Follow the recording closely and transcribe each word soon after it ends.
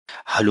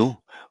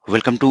Hello,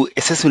 welcome to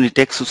SS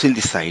Unitech Susil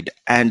this side,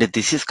 and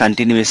this is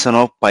continuation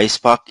of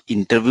PySpark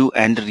interview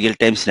and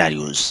real-time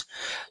scenarios.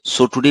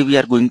 So today we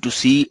are going to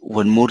see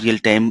one more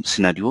real-time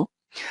scenario.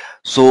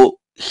 So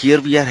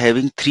here we are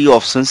having three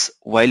options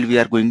while we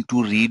are going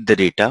to read the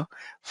data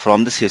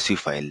from the CSV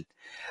file.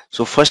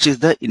 So first is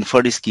the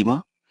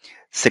inferSchema,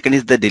 second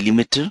is the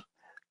delimiter,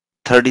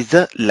 third is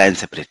the line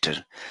separator.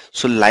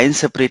 So line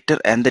separator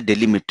and the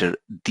delimiter,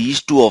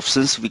 these two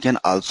options we can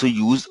also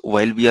use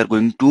while we are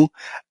going to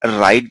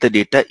write the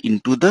data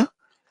into the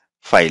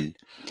file.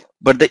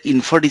 But the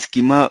inferred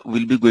schema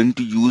will be going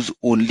to use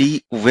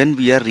only when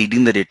we are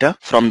reading the data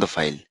from the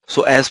file.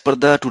 So as per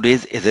the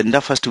today's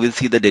agenda, first we'll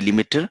see the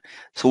delimiter.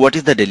 So what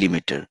is the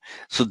delimiter?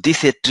 So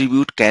this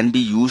attribute can be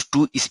used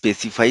to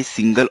specify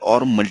single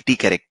or multi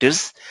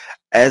characters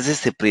as a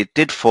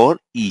separated for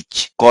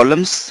each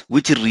columns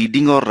which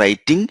reading or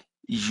writing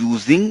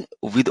using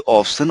with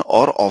option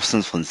or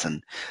options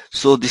function.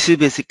 So this is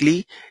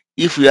basically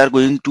if we are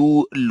going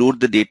to load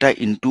the data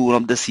into one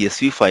of the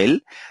CSV file,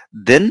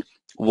 then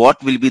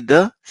what will be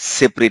the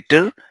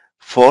separator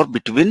for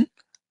between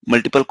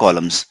multiple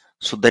columns.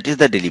 So that is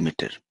the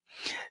delimiter.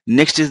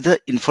 Next is the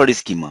inferred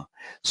schema.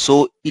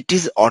 So it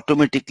is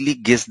automatically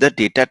guess the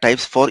data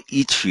types for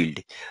each field.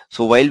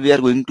 So while we are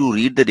going to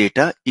read the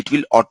data, it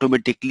will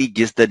automatically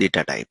guess the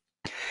data type.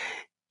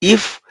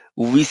 If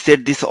we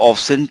set this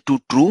option to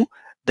true,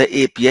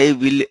 the API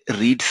will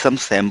read some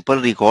sample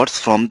records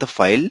from the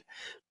file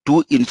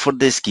to infer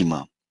the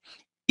schema.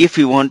 If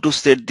we want to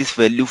set this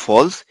value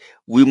false,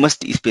 we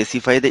must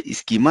specify the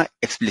schema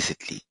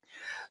explicitly.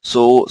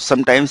 So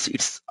sometimes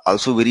it's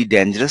also very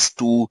dangerous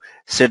to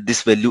set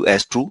this value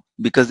as true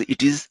because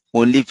it is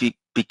only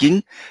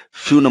picking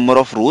few number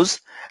of rows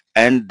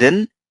and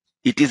then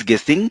it is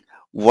guessing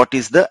what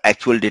is the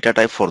actual data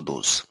type for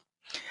those.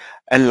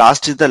 And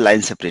last is the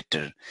line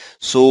separator.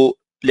 So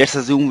let's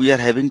assume we are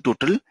having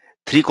total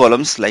 3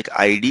 columns like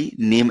ID,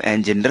 name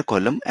and gender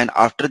column, and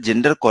after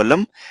gender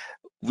column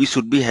we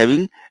should be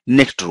having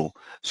next row.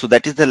 So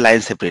that is the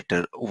line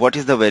separator. What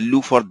is the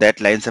value for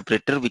that line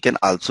separator? We can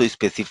also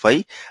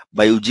specify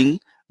by using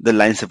the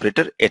line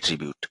separator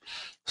attribute.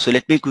 So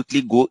let me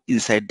quickly go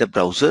inside the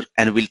browser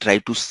and we'll try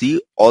to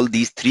see all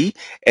these three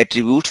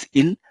attributes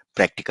in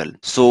practical.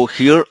 So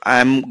here I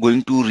am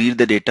going to read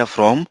the data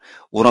from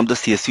one of the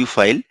CSV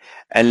file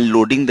and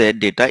loading that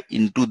data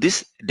into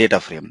this data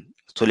frame.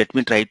 So let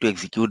me try to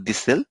execute this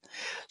cell.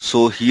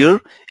 So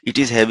here it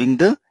is having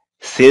the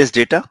sales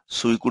data.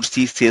 So you could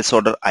see sales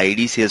order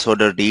ID, sales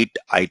order date,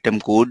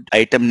 item code,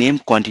 item name,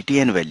 quantity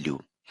and value.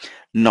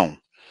 Now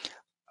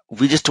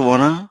we just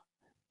wanna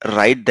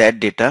write that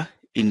data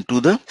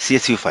into the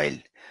CSV file.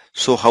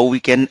 So how we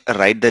can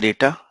write the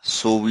data?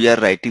 So we are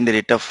writing the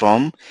data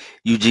from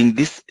using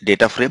this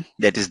data frame,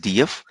 that is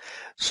DF.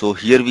 So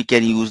here we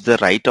can use the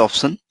write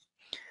option,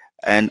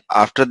 and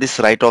after this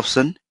write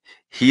option,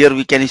 here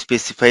we can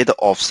specify the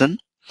option.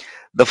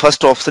 The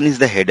first option is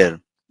the header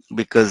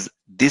because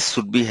this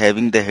should be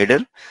having the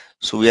header.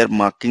 So we are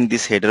marking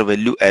this header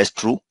value as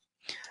true.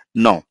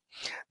 Now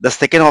the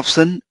second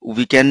option,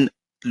 we can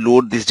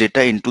load this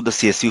data into the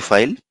CSV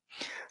file.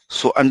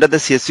 So under the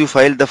CSV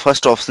file, the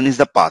first option is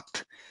the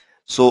path.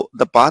 So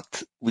the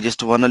path, we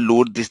just want to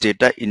load this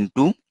data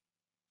into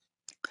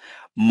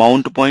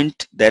mount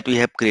point that we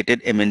have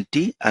created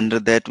MNT. Under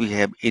that we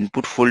have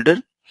input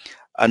folder.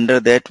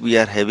 Under that we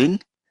are having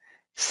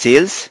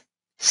sales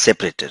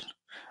separator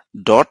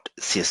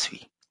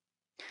 .csv.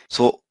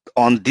 So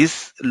on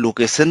this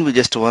location we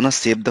just want to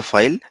save the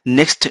file.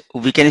 Next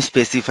we can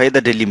specify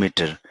the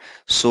delimiter.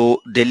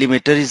 So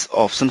delimiter is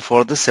option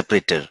for the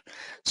separator.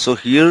 So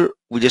here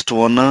we just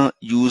want to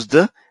use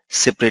the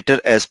separator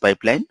as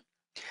pipeline.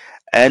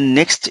 And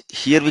next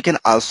here we can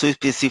also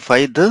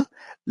specify the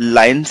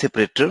line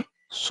separator.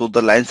 So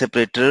the line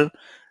separator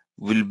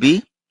will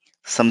be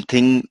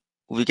something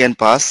we can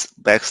pass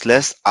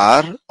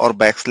 \r or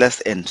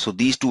 \n. So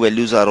these two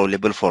values are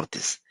available for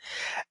this.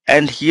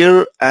 And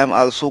here I am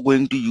also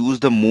going to use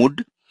the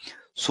mode.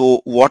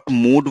 So what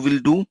mode will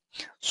do?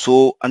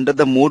 So under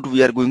the mode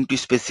we are going to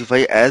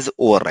specify as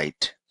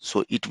overwrite.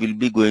 So it will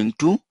be going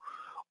to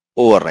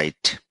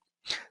overwrite.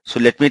 So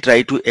let me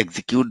try to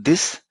execute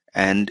this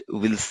and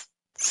we'll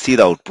see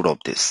the output of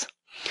this.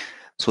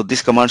 So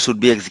this command should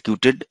be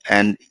executed,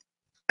 and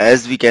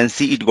as we can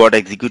see it got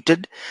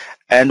executed,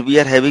 and we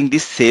are having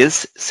this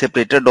sales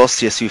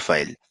separator.csv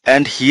file.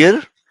 And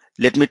here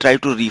let me try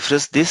to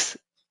refresh this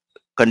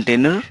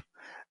container,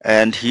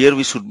 and here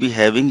we should be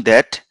having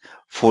that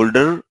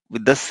folder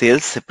with the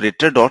sales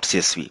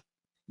separator.csv,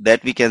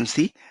 that we can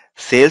see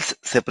sales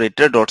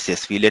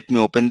separator.csv. Let me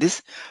open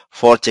this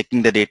for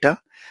checking the data.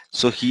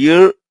 So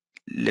here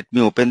let me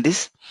open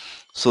this.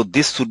 So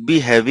this should be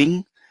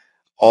having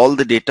all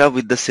the data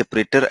with the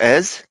separator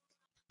as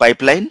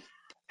pipeline,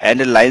 and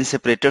a line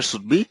separator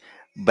should be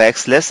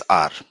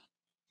 \r.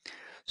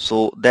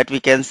 So that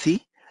we can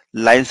see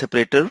line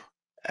separator,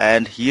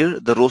 and here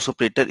the row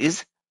separator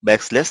is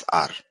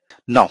 \r.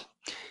 Now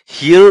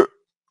here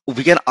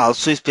we can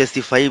also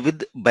specify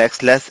with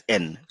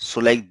 \n. So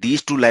like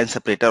these two line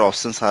separator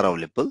options are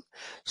available.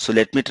 So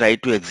let me try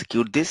to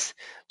execute this.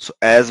 So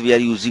as we are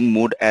using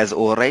mode as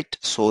overwrite,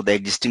 so the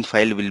existing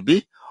file will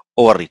be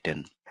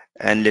overwritten.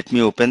 And let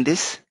me open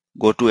this,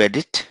 go to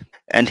edit,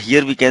 and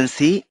here we can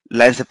see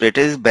line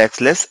separator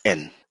is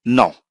 \n.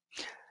 Now,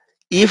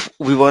 if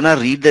we wanna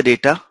read the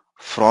data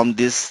from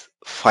this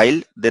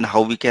file, then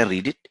how we can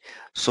read it?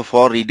 So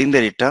for reading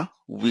the data,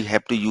 we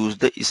have to use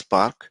the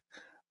Spark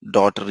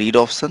dot read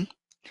option.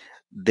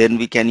 Then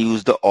we can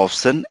use the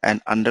option,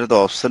 and under the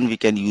option we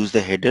can use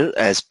the header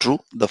as true,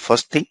 the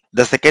first thing.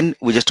 The second,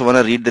 we just want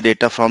to read the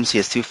data from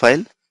CSV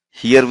file.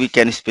 Here we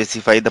can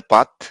specify the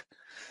path.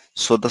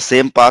 So the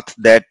same path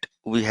that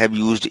we have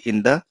used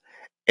in the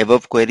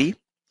above query,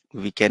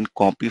 we can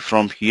copy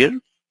from here,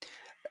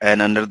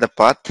 and under the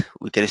path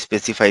we can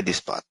specify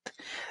this path.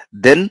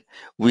 Then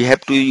we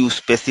have to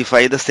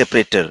specify the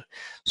separator.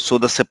 So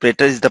the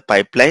separator is the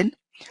pipeline,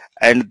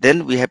 and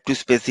then we have to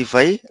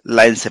specify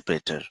line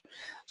separator.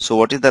 So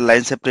what is the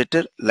line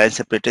separator? Line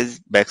separator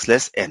is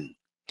 \n.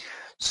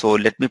 So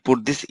let me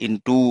put this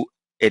into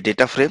a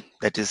data frame,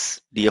 that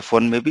is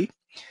df1 maybe.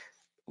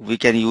 We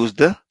can use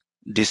the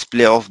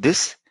display of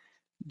this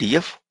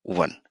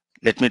df1.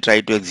 Let me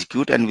try to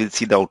execute and we'll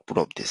see the output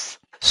of this.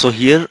 So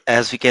here,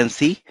 as we can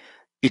see,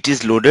 it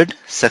is loaded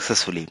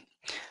successfully.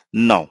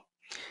 Now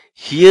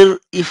here,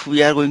 if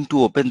we are going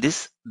to open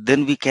this,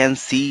 then we can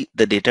see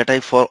the data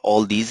type for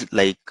all these,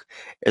 like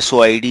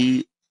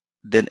SOID,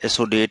 then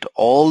SODate.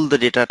 All the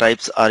data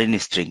types are in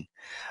string,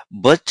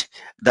 but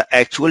the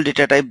actual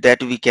data type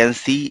that we can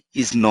see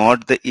is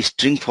not the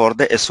string for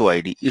the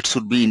SOID. It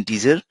should be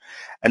integer,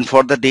 and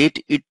for the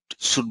date it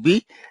should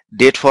be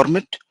date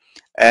format,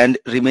 and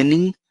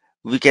remaining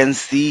we can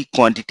see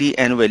quantity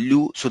and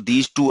value. So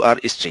these two are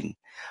string,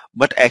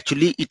 but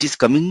actually it is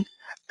coming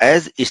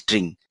as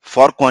string.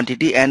 For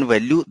quantity and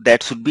value,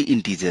 that should be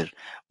integer,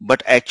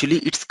 but actually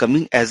it's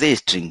coming as a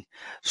string.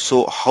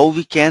 So how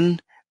we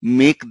can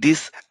make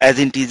this as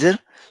integer?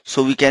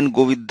 So we can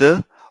go with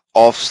the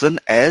option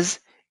as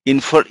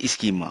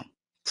inferSchema.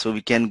 So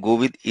we can go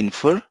with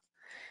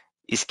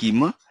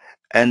inferSchema,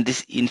 and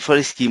this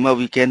inferSchema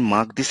we can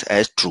mark this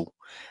as true.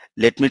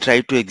 Let me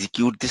try to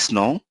execute this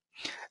now,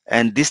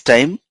 and this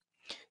time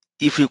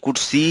if you could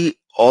see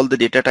all the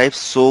data types,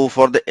 so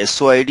for the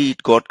SOID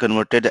it got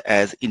converted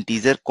as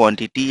integer,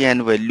 quantity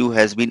and value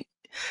has been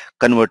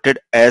converted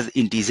as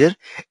integer.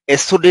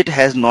 SODate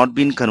has not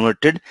been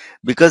converted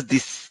because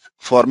this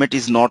format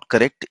is not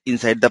correct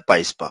inside the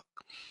PySpark.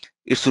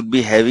 It should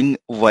be having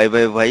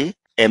YYY,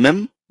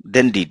 MM,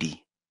 then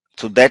DD.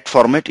 So that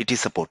format it is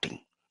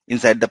supporting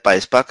inside the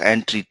PySpark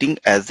and treating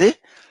as a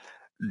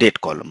date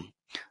column.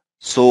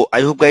 So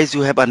I hope guys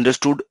you have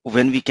understood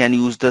when we can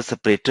use the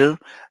separator,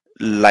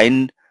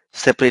 line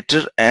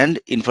separator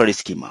and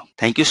inferSchema.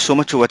 Thank you so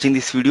much for watching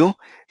this video.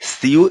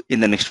 See you in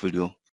the next video.